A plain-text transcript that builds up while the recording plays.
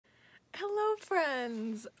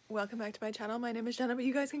friends, welcome back to my channel. My name is Jenna, but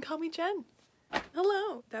you guys can call me Jen.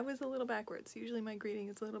 Hello. That was a little backwards. Usually my greeting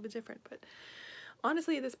is a little bit different, but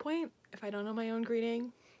honestly at this point, if I don't know my own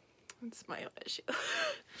greeting, it's my own issue.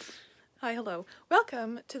 Hi, hello.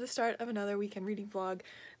 Welcome to the start of another weekend reading vlog.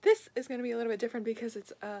 This is going to be a little bit different because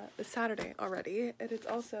it's Saturday already, and it's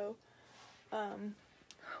also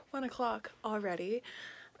 1 o'clock already,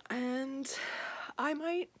 and I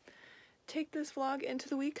might take this vlog into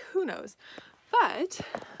the week, who knows. But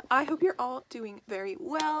I hope you're all doing very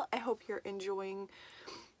well. I hope you're enjoying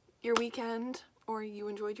your weekend, or you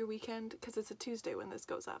enjoyed your weekend, because it's a Tuesday when this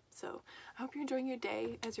goes up. So I hope you're enjoying your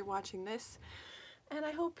day as you're watching this, and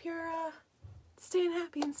I hope you're staying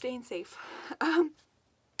happy and staying safe.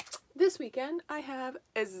 This weekend I have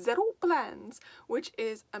zero plans, which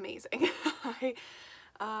is amazing.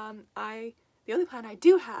 The only plan I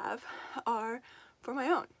do have are for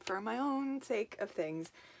my own sake of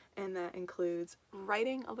things, and that includes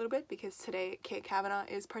writing a little bit because today Kate Kavanaugh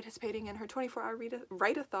is participating in her 24-hour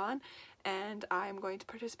write-a-thon, and I'm going to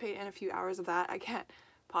participate in a few hours of that. I can't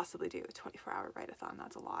possibly do a 24-hour write-a-thon,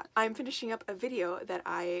 that's a lot. I'm finishing up a video that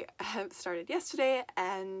I have started yesterday,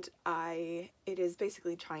 and it is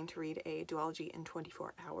basically trying to read a duology in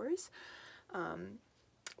 24 hours.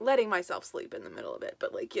 Letting myself sleep in the middle of it,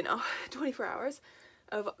 but 24 hours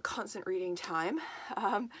of constant reading time.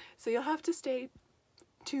 So you'll have to stay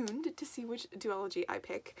tuned to see which duology I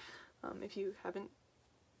pick, if you haven't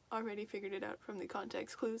already figured it out from the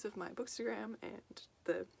context clues of my Bookstagram and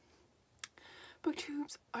the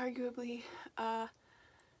BookTube's arguably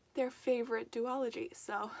their favorite duology,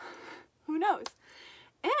 so who knows.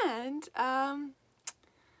 And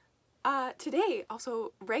today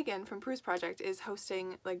also Reagan from Peruse Project is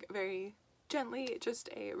hosting, very gently, just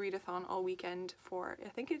a readathon all weekend for, I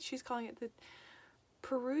think she's calling it the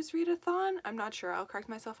Peruse Readathon. I'm not sure. I'll correct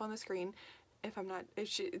myself on the screen if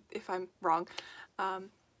I'm wrong.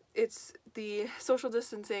 It's the social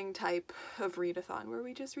distancing type of readathon where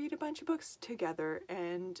we just read a bunch of books together,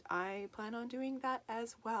 and I plan on doing that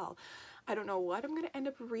as well. I don't know what I'm going to end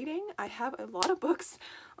up reading. I have a lot of books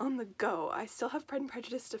on the go. I still have Pride and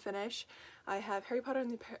Prejudice to finish. I have Harry Potter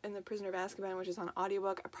and the Prisoner of Azkaban, which is on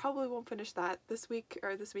audiobook. I probably won't finish that this week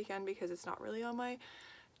or this weekend because it's not really on my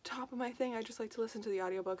top of my thing. I just like to listen to the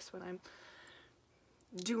audiobooks when I'm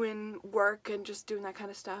doing work and just doing that kind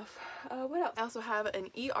of stuff. What else? I also have an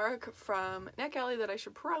e-arc from NetGalley that I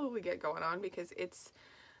should probably get going on because its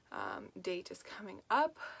date is coming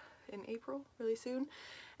up in April really soon,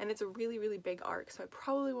 and it's a really big arc, so I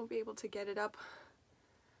probably won't be able to get it up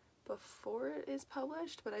before it is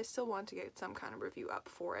published, but I still want to get some kind of review up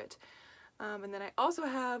for it. And then I also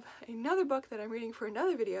have another book that I'm reading for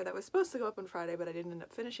another video that was supposed to go up on Friday, but I didn't end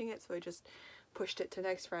up finishing it, so I just pushed it to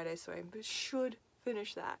next Friday, so I should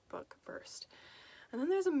finish that book first. And then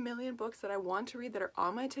there's a million books that I want to read that are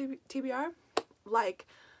on my TBR, like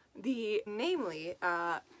namely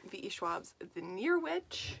V.E. Schwab's The Near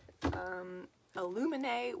Witch,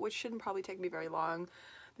 Illuminae, which shouldn't probably take me very long.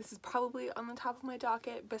 This is probably on the top of my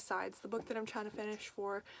docket besides the book that I'm trying to finish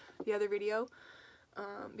for the other video,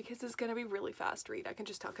 because it's gonna be really fast read. I can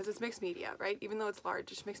just tell because it's mixed media, right? Even though it's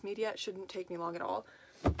large, it's mixed media. It shouldn't take me long at all.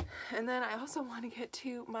 And then I also want to get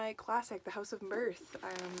to my classic, The House of Mirth.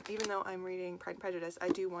 Even though I'm reading Pride and Prejudice, I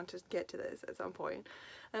do want to get to this at some point.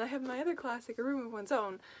 And I have my other classic, A Room of One's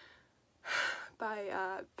Own, by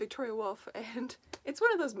Victoria Woolf, and it's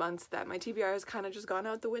one of those months that my TBR has kind of just gone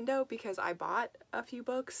out the window because I bought a few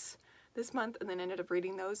books this month and then ended up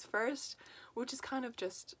reading those first, which is kind of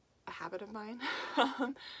just a habit of mine.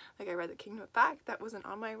 Like I read The Kingdom of Fact, that wasn't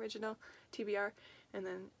on my original TBR, and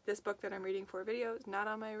then this book that I'm reading for a video is not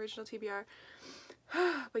on my original TBR.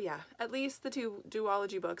 But yeah, at least the two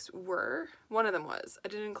duology books were. One of them was. I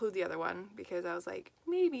didn't include the other one because I was like,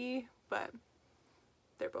 maybe, but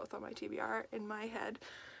they're both on my TBR in my head,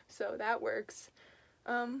 so that works.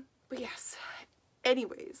 But yes,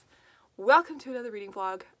 anyways, welcome to another reading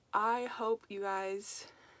vlog. I hope you guys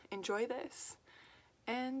enjoy this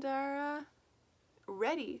and are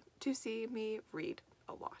ready to see me read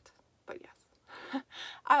a lot. But yes,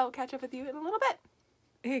 I'll catch up with you in a little bit.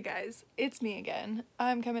 Hey guys, it's me again.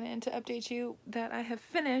 I'm coming in to update you that I have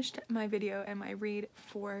finished my video and my read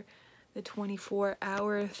for the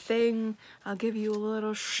 24-hour thing. I'll give you a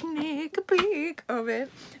little sneak peek of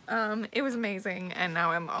it. It was amazing, and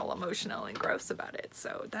now I'm all emotional and gross about it,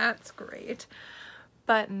 so that's great.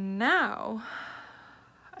 But now,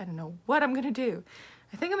 I don't know what I'm gonna do.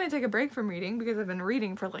 I think I'm gonna take a break from reading because I've been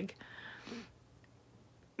reading for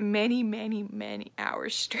many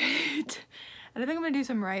hours straight. And I think I'm gonna do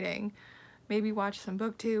some writing, maybe watch some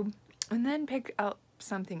BookTube, and then pick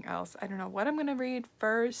something else. I don't know what I'm gonna read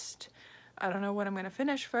first. I don't know what I'm gonna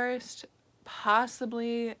finish first.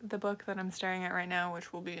 Possibly the book that I'm staring at right now,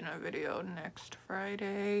 which will be in a video next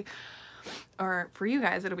Friday. Or for you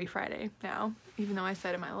guys, it'll be Friday now, even though I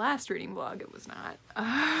said in my last reading vlog it was not.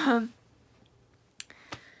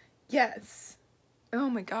 Yes. Oh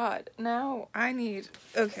my god. Now I need...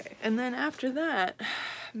 Okay. And then after that,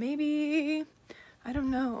 maybe... I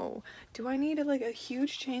don't know. Do I need like a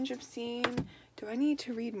huge change of scene? Do I need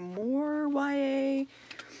to read more YA?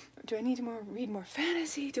 Do I need to read more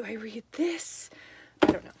fantasy? Do I read this?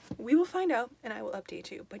 I don't know. We will find out and I will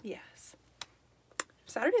update you. But yes.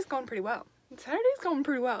 Saturday's going pretty well. Saturday's going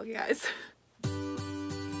pretty well, you guys.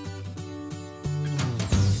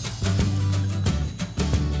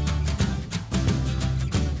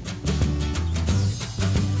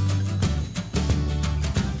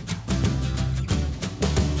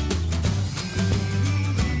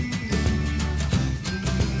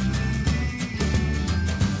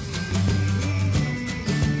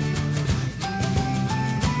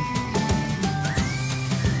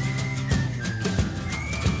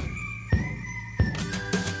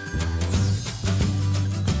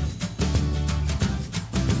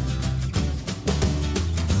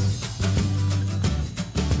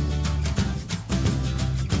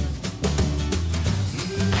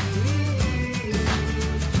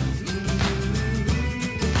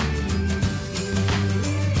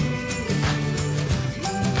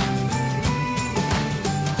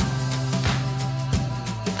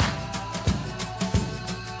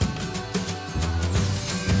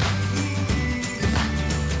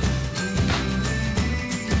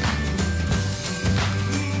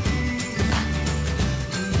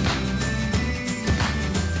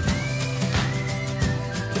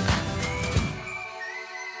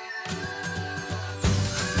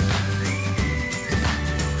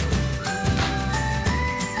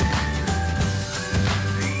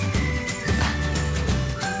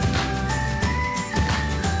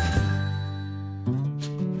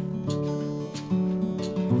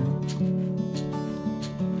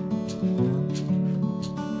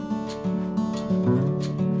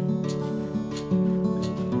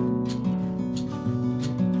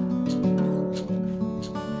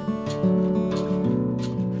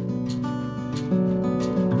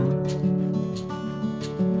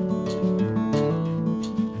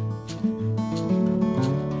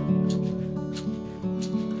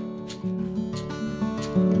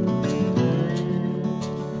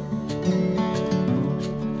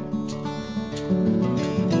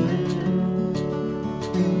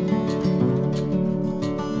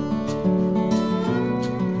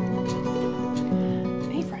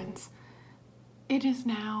 It is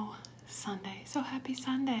now Sunday, so happy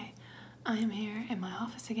Sunday. I am here in my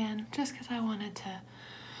office again just because I wanted to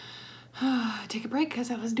take a break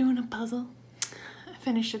because I was doing a puzzle. I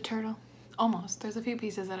finished a turtle. Almost. There's a few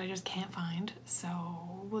pieces that I just can't find,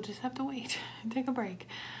 so we'll just have to wait and take a break.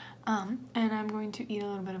 And I'm going to eat a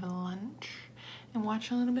little bit of a lunch and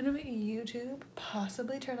watch a little bit of YouTube,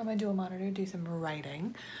 possibly turn on my dual monitor, do some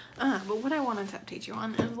writing. But what I wanted to update you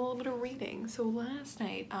on is a little bit of reading. So last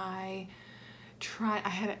night I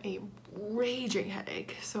had a raging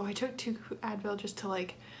headache, so I took 2 Advil just to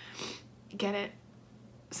like get it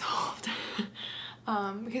solved.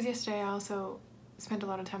 Because yesterday I also spent a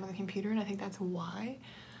lot of time on the computer, and I think that's why.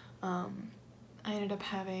 I ended up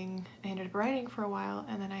writing for a while,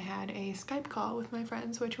 and then I had a Skype call with my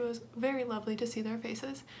friends, which was very lovely to see their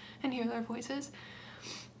faces and hear their voices.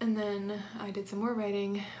 And then I did some more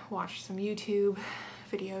writing, watched some YouTube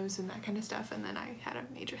videos and that kind of stuff, and then I had a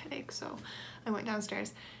major headache, so I went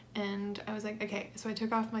downstairs and I was like, okay, so I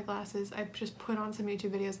took off my glasses, I just put on some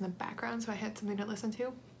YouTube videos in the background so I had something to listen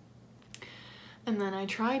to, and then I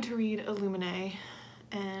tried to read Illuminae,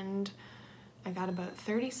 and I got about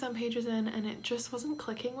 30 some pages in and it just wasn't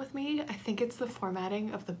clicking with me. I think it's the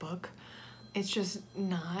formatting of the book. It's just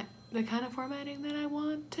not the kind of formatting that I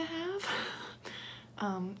want to have.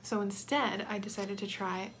 So instead, I decided to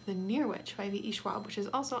try The Near Witch by V.E. Schwab, which is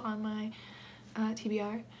also on my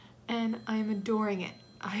TBR, and I am adoring it.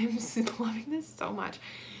 I am loving this so much.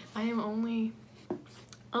 I am only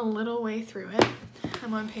a little way through it.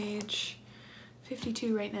 I'm on page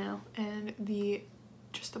 52 right now, and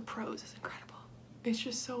just the prose is incredible. It's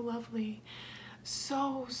just so lovely.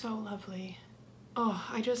 So lovely. Oh,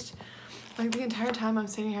 I just, like, the entire time I'm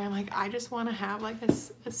sitting here, I'm like, I just want to have like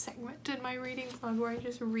a segment in my reading vlog where I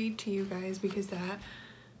just read to you guys, because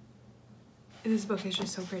this book is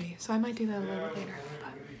just so pretty. So I might do that a little bit later,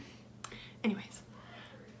 but anyways,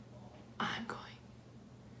 I'm going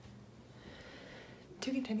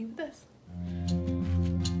to continue with this.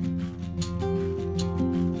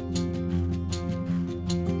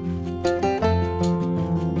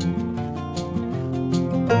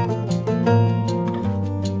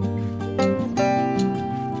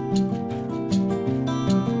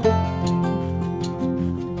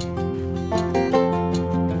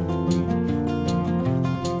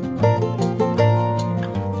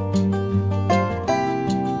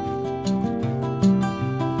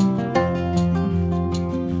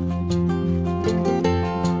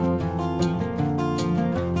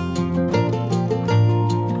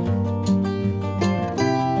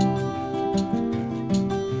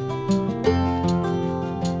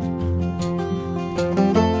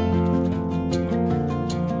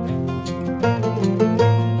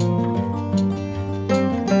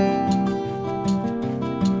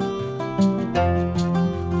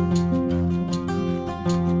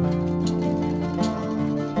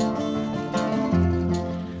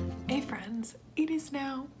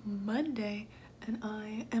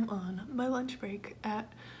 am on my lunch break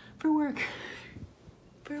for work.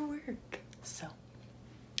 So,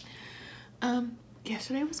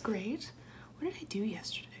 yesterday was great. What did I do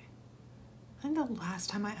yesterday? I think the last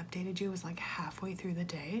time I updated you was like halfway through the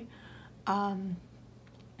day.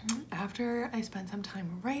 After I spent some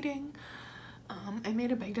time writing, I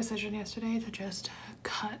made a big decision yesterday to just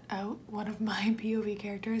cut out one of my POV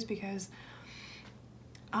characters because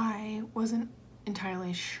I wasn't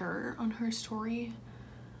entirely sure on her story,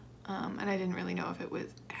 and I didn't really know if it was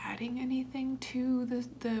adding anything to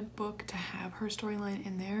the book to have her storyline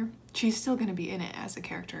in there. She's still going to be in it as a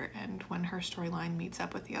character, and when her storyline meets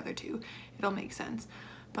up with the other two, it'll make sense.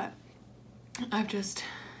 But I've just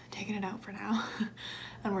taken it out for now,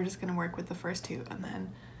 and we're just going to work with the first two, and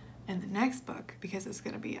then in the next book, because it's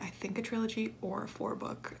going to be, I think, a trilogy or a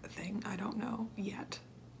 4-book thing. I don't know yet.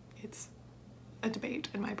 It's a debate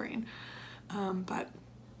in my brain. But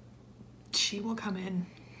she will come in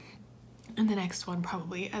the next one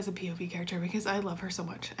probably as a POV character because I love her so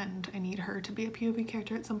much and I need her to be a POV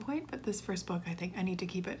character at some point. But this first book, I think I need to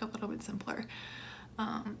keep it a little bit simpler.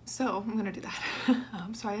 So I'm gonna do that.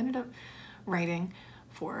 So I ended up writing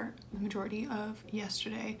for the majority of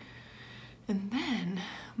yesterday. And then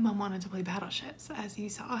Mom wanted to play Battleships, as you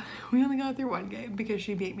saw. We only got through one game because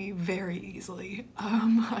she beat me very easily.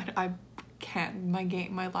 I can't,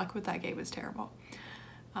 my luck with that game is terrible.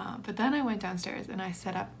 But then I went downstairs and I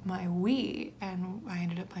set up my Wii and I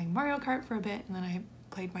ended up playing Mario Kart for a bit, and then I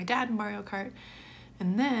played my dad in Mario Kart,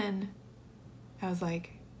 and then I was like,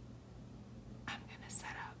 I'm gonna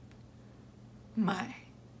set up my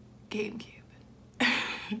GameCube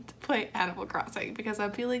to play Animal Crossing because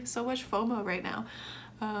I'm feeling so much FOMO right now.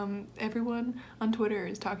 Everyone on Twitter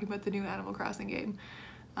is talking about the new Animal Crossing game,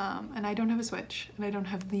 and I don't have a Switch and I don't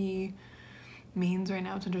have the means right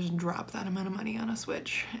now to just drop that amount of money on a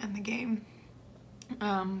Switch and the game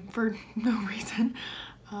for no reason.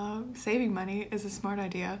 Saving money is a smart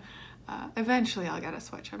idea. Eventually I'll get a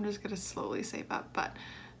Switch. I'm just gonna slowly save up, but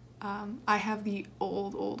I have the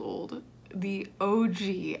the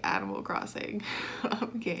OG Animal Crossing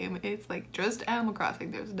game. It's like just Animal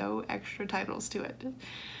Crossing. There's no extra titles to it,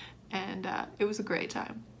 and it was a great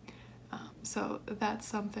time. So that's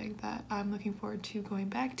something that I'm looking forward to going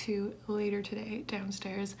back to later today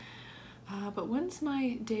downstairs. But once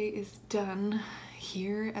my day is done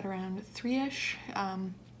here at around 3-ish,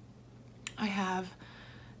 I have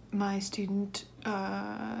my student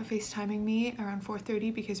FaceTiming me around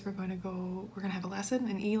 4:30 because we're gonna have a lesson,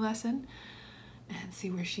 an E-lesson, and see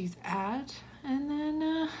where she's at. And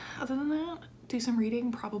then other than that, do some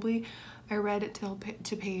reading probably. I read it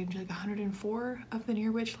to page like 104 of The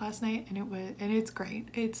Near Witch last night, and it's great.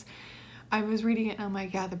 I was reading it and I'm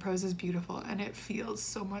like, yeah, the prose is beautiful and it feels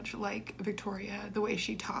so much like Victoria, the way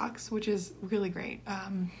she talks, which is really great,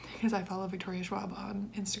 because I follow Victoria Schwab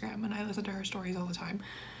on Instagram and I listen to her stories all the time.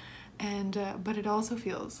 And but it also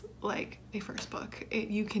feels like a first book.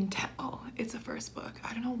 You can tell it's a first book.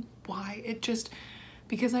 I don't know why.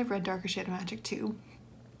 Because I've read Darker Shade of Magic too,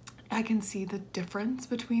 I can see the difference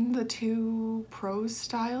between the two prose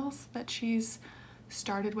styles that she's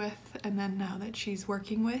started with and then now that she's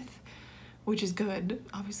working with, which is good.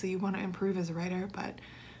 Obviously you want to improve as a writer, but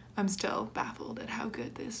I'm still baffled at how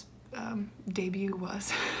good this debut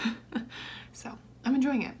was. So I'm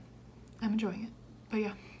enjoying it. But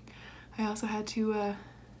yeah, I also had to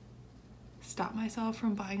stop myself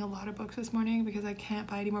from buying a lot of books this morning because I can't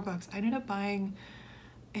buy any more books. I ended up buying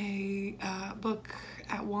a book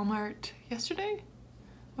at Walmart yesterday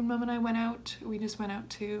when Mom and I went out. We just went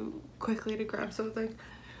out quickly to grab some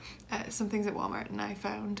things at Walmart, and I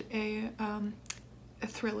found a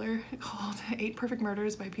thriller called 8 Perfect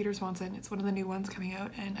Murders by Peter Swanson. It's one of the new ones coming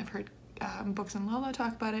out, and I've heard Books and Lala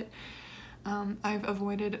talk about it. I've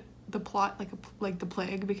avoided the plot like the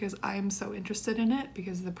plague because I'm so interested in it,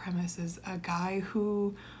 because the premise is a guy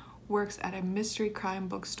who works at a mystery crime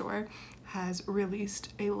bookstore has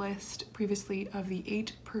released a list previously of the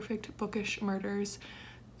 8 perfect bookish murders,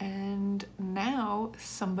 and now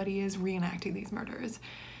somebody is reenacting these murders,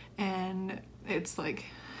 and it's like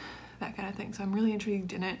that kind of thing. So I'm really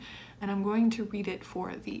intrigued in it, and I'm going to read it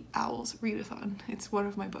for the Owls Readathon. It's one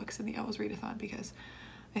of my books in the Owls Readathon because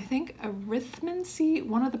I think arithmancy,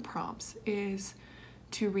 one of the prompts is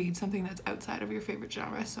to read something that's outside of your favorite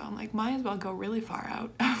genre. So I'm like, might as well go really far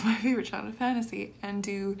out of my favorite genre, fantasy, and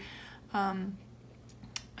do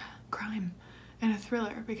crime and a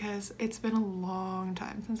thriller, because it's been a long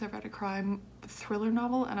time since I've read a crime thriller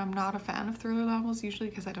novel, and I'm not a fan of thriller novels usually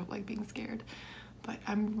because I don't like being scared, but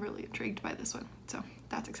I'm really intrigued by this one, so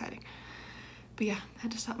that's exciting. But yeah, I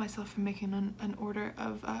had to stop myself from making an order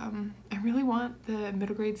of, I really want the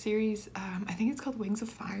middle grade series. I think it's called Wings of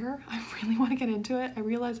Fire. I really want to get into it. I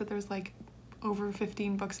realized that there's like over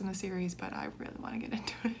 15 books in the series, but I really want to get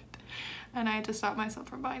into it. And I had to stop myself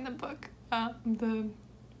from buying the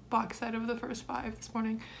box set of the first 5 this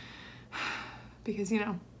morning. Because, you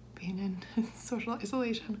know, being in social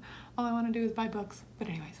isolation, all I want to do is buy books. But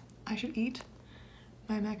anyways, I should eat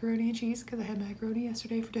my macaroni and cheese because I had macaroni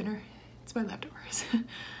yesterday for dinner. It's my leftovers.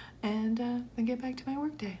 And then get back to my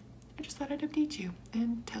work day. I just thought I'd update you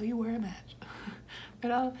and tell you where I'm at.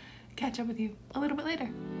 But I'll catch up with you a little bit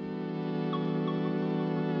later.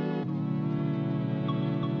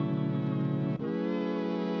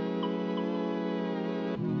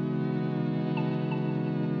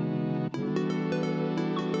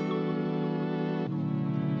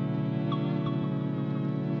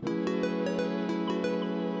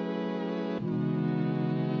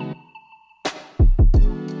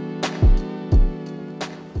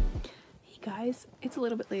 Guys, it's a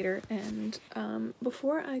little bit later, and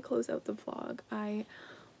before I close out the vlog, I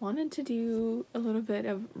wanted to do a little bit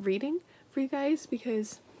of reading for you guys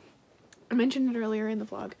because I mentioned it earlier in the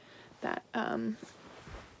vlog that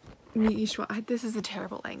V.E. Schwab, this is a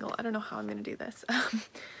terrible angle, I don't know how I'm gonna do this.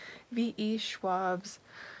 V.E. Schwab's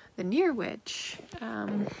The Near Witch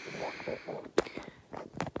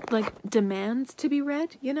like demands to be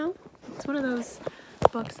read, you know? It's one of those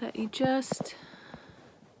books that you just,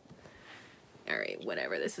 alright,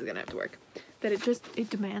 whatever, this is gonna have to work. That it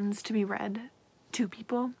demands to be read to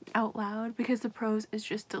people out loud because the prose is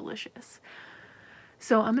just delicious.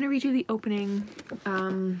 So I'm gonna read you the opening.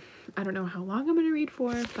 I don't know how long I'm gonna read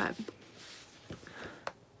for, but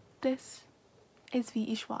this is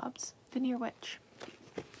V.E. Schwab's The Near Witch.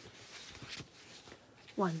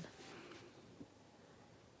 1.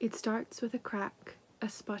 It starts with a crack, a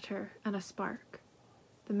sputter, and a spark.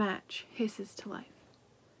 The match hisses to life.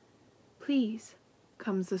 Please,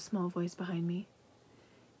 comes the small voice behind me.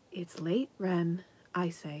 It's late, Wren, I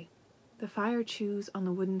say. The fire chews on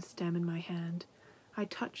the wooden stem in my hand. I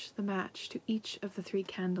touch the match to each of the 3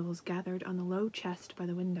 candles gathered on the low chest by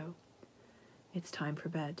the window. It's time for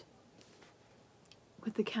bed.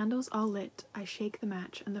 With the candles all lit, I shake the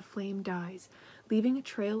match and the flame dies, leaving a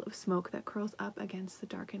trail of smoke that curls up against the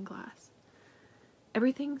darkened glass.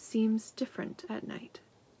 Everything seems different at night,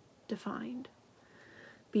 defined.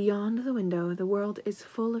 Beyond the window, the world is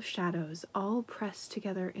full of shadows, all pressed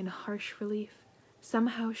together in harsh relief,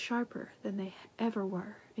 somehow sharper than they ever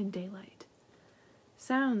were in daylight.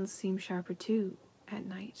 Sounds seem sharper too at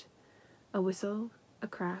night. A whistle, a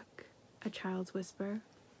crack, a child's whisper.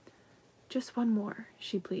 Just one more,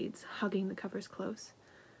 she pleads, hugging the covers close.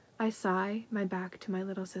 I sigh, my back to my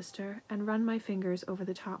little sister, and run my fingers over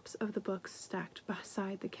the tops of the books stacked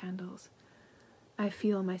beside the candles. I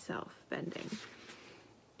feel myself bending.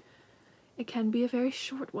 It can be a very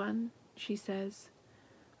short one, she says.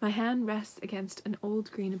 My hand rests against an old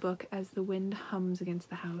green book as the wind hums against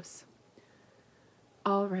the house.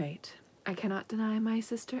 All right, I cannot deny my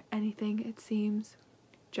sister anything, it seems.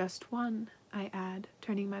 Just one, I add,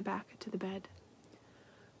 turning my back to the bed.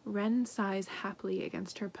 Wren sighs happily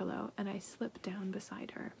against her pillow, and I slip down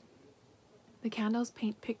beside her. The candles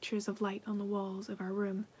paint pictures of light on the walls of our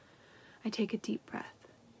room. I take a deep breath.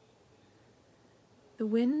 The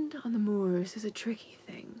wind on the moors is a tricky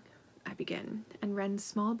thing, I begin, and Wren's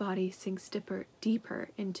small body sinks deeper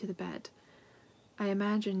into the bed. I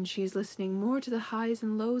imagine she is listening more to the highs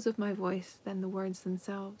and lows of my voice than the words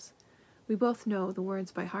themselves. We both know the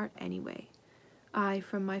words by heart anyway. I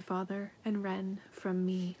from my father, and Wren from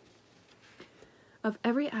me. Of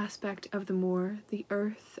every aspect of the moor, the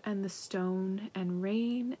earth and the stone, and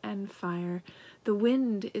rain and fire, the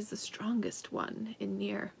wind is the strongest one in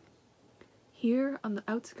Near. Here, on the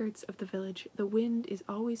outskirts of the village, the wind is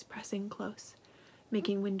always pressing close,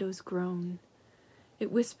 making windows groan.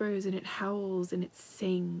 It whispers and it howls and it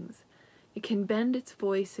sings. It can bend its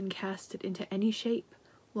voice and cast it into any shape,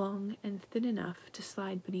 long and thin enough to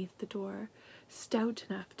slide beneath the door, stout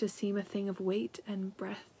enough to seem a thing of weight and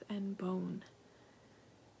breath and bone.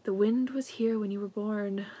 The wind was here when you were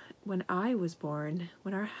born, when I was born,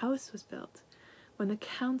 when our house was built, when the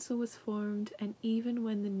council was formed, and even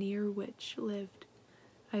when the Near Witch lived,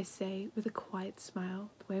 I say with a quiet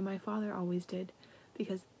smile, the way my father always did,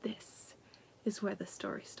 because this is where the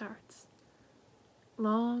story starts.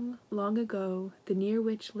 Long, long ago, the Near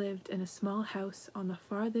Witch lived in a small house on the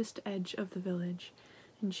farthest edge of the village,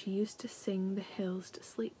 and she used to sing the hills to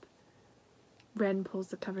sleep. Wren pulls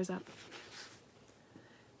the covers up.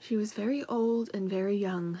 She was very old and very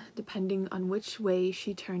young, depending on which way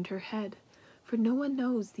she turned her head, for no one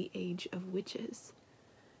knows the age of witches.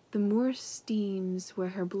 The moor steams were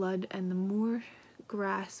her blood, and the moor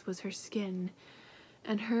grass was her skin,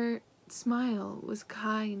 and her smile was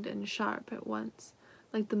kind and sharp at once,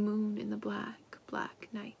 like the moon in the black, black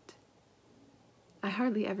night. I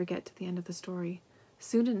hardly ever get to the end of the story.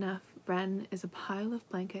 Soon enough, Wren is a pile of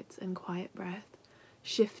blankets and quiet breath,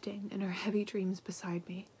 shifting in her heavy dreams beside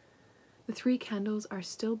me. The 3 candles are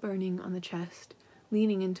still burning on the chest,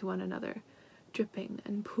 leaning into one another, dripping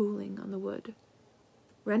and pooling on the wood.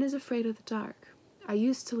 Wren is afraid of the dark. I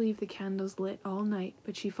used to leave the candles lit all night,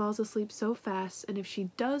 but she falls asleep so fast, and if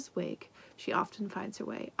she does wake, she often finds her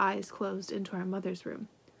way, eyes closed, into our mother's room.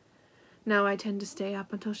 Now I tend to stay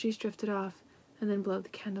up until she's drifted off, and then blow the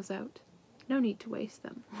candles out. No need to waste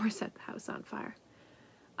them, or set the house on fire.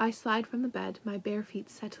 I slide from the bed, my bare feet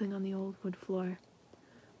settling on the old wood floor.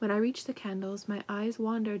 When I reach the candles, my eyes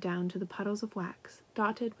wander down to the puddles of wax,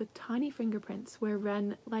 dotted with tiny fingerprints where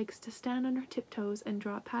Wren likes to stand on her tiptoes and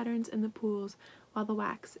draw patterns in the pools while the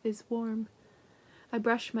wax is warm. I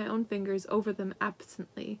brush my own fingers over them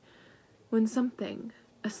absently when something,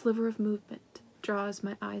 a sliver of movement, draws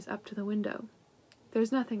my eyes up to the window.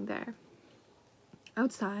 There's nothing there.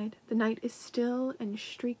 Outside, the night is still and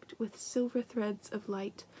streaked with silver threads of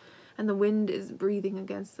light, and the wind is breathing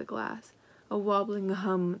against the glass, a wobbling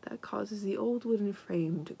hum that causes the old wooden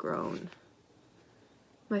frame to groan.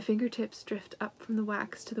 My fingertips drift up from the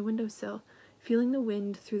wax to the windowsill, feeling the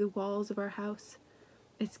wind through the walls of our house.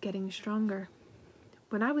 It's getting stronger.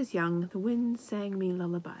 When I was young, the wind sang me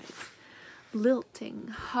lullabies, lilting,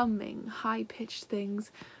 humming, high-pitched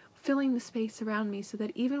things, filling the space around me so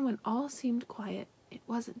that even when all seemed quiet, it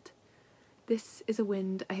wasn't. This is a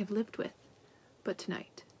wind I have lived with, but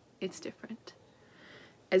tonight it's different.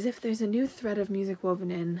 As if there's a new thread of music woven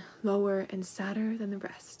in, lower and sadder than the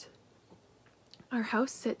rest. Our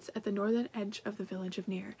house sits at the northern edge of the village of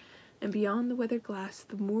Near, and beyond the weathered glass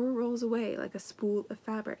the moor rolls away like a spool of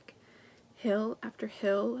fabric, hill after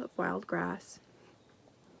hill of wild grass,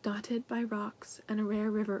 dotted by rocks and a rare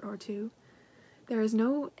river or two. There is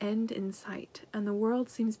no end in sight, and the world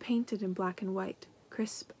seems painted in black and white,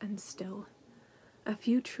 crisp and still. A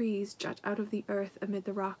few trees jut out of the earth amid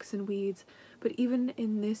the rocks and weeds, but even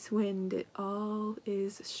in this wind it all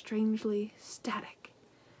is strangely static.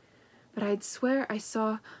 But I'd swear I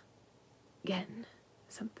saw, again,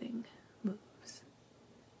 something moves.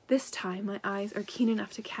 This time my eyes are keen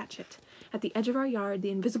enough to catch it. At the edge of our yard,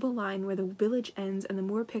 the invisible line where the village ends and the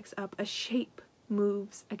moor picks up, a shape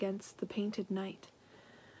moves against the painted night.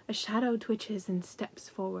 A shadow twitches and steps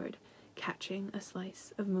forward, catching a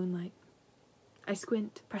slice of moonlight. I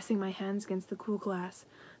squint, pressing my hands against the cool glass.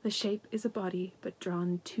 The shape is a body, but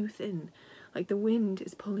drawn too thin, like the wind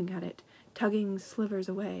is pulling at it, tugging slivers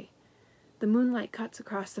away. The moonlight cuts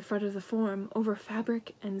across the front of the form, over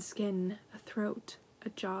fabric and skin, a throat, a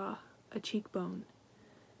jaw, a cheekbone.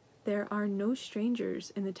 There are no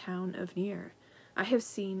strangers in the town of Near. I have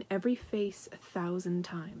seen every face 1,000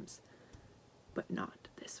 times, but not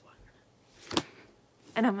this one.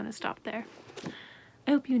 And I'm gonna stop there.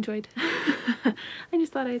 I hope you enjoyed. I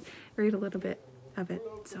just thought I'd read a little bit of it.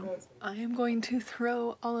 So I am going to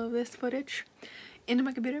throw all of this footage into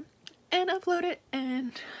my computer and upload it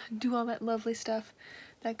and do all that lovely stuff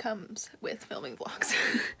that comes with filming vlogs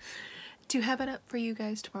to have it up for you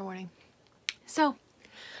guys tomorrow morning. So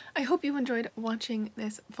I hope you enjoyed watching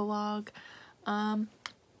this vlog.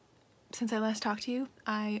 Since I last talked to you,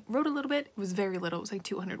 I wrote a little bit. It was very little. It was like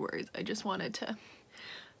 200 words. I just wanted to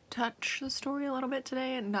touch the story a little bit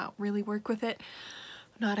today and not really work with it,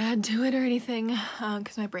 not add to it or anything,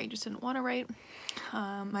 because my brain just didn't want to write.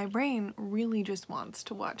 My brain really just wants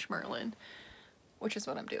to watch Merlin, which is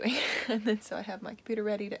what I'm doing. And then so I have my computer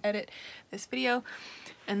ready to edit this video,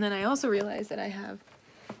 and then I also realized that I have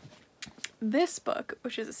this book,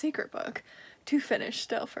 which is a secret book, to finish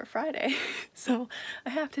still for Friday. So I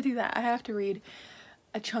have to do that. I have to read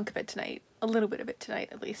a chunk of it tonight, a little bit of it tonight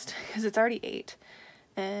at least, because it's already 8.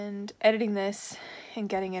 And editing this and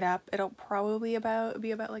getting it up, it'll probably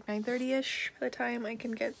be about like 9:30ish by the time I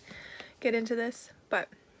can get into this. But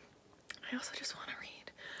I also just want to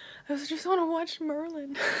read. I also just want to watch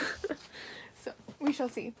Merlin. So we shall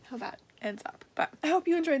see how that ends up. But I hope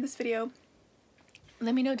you enjoyed this video.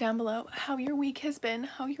 Let me know down below how your week has been,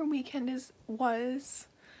 how your weekend was,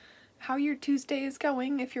 how your Tuesday is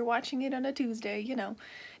going if you're watching it on a Tuesday, you know.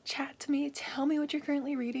 Chat to me, tell me what you're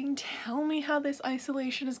currently reading, tell me how this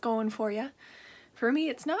isolation is going for you. For me,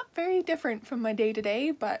 it's not very different from my day-to-day,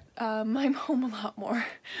 but I'm home a lot more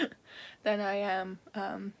than I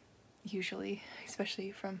am usually, especially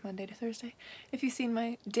from Monday to Thursday. If you've seen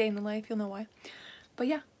my day in the life, you'll know why. But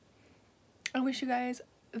yeah, I wish you guys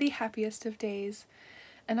the happiest of days,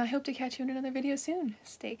 and I hope to catch you in another video soon.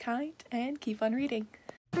 Stay kind and keep on reading.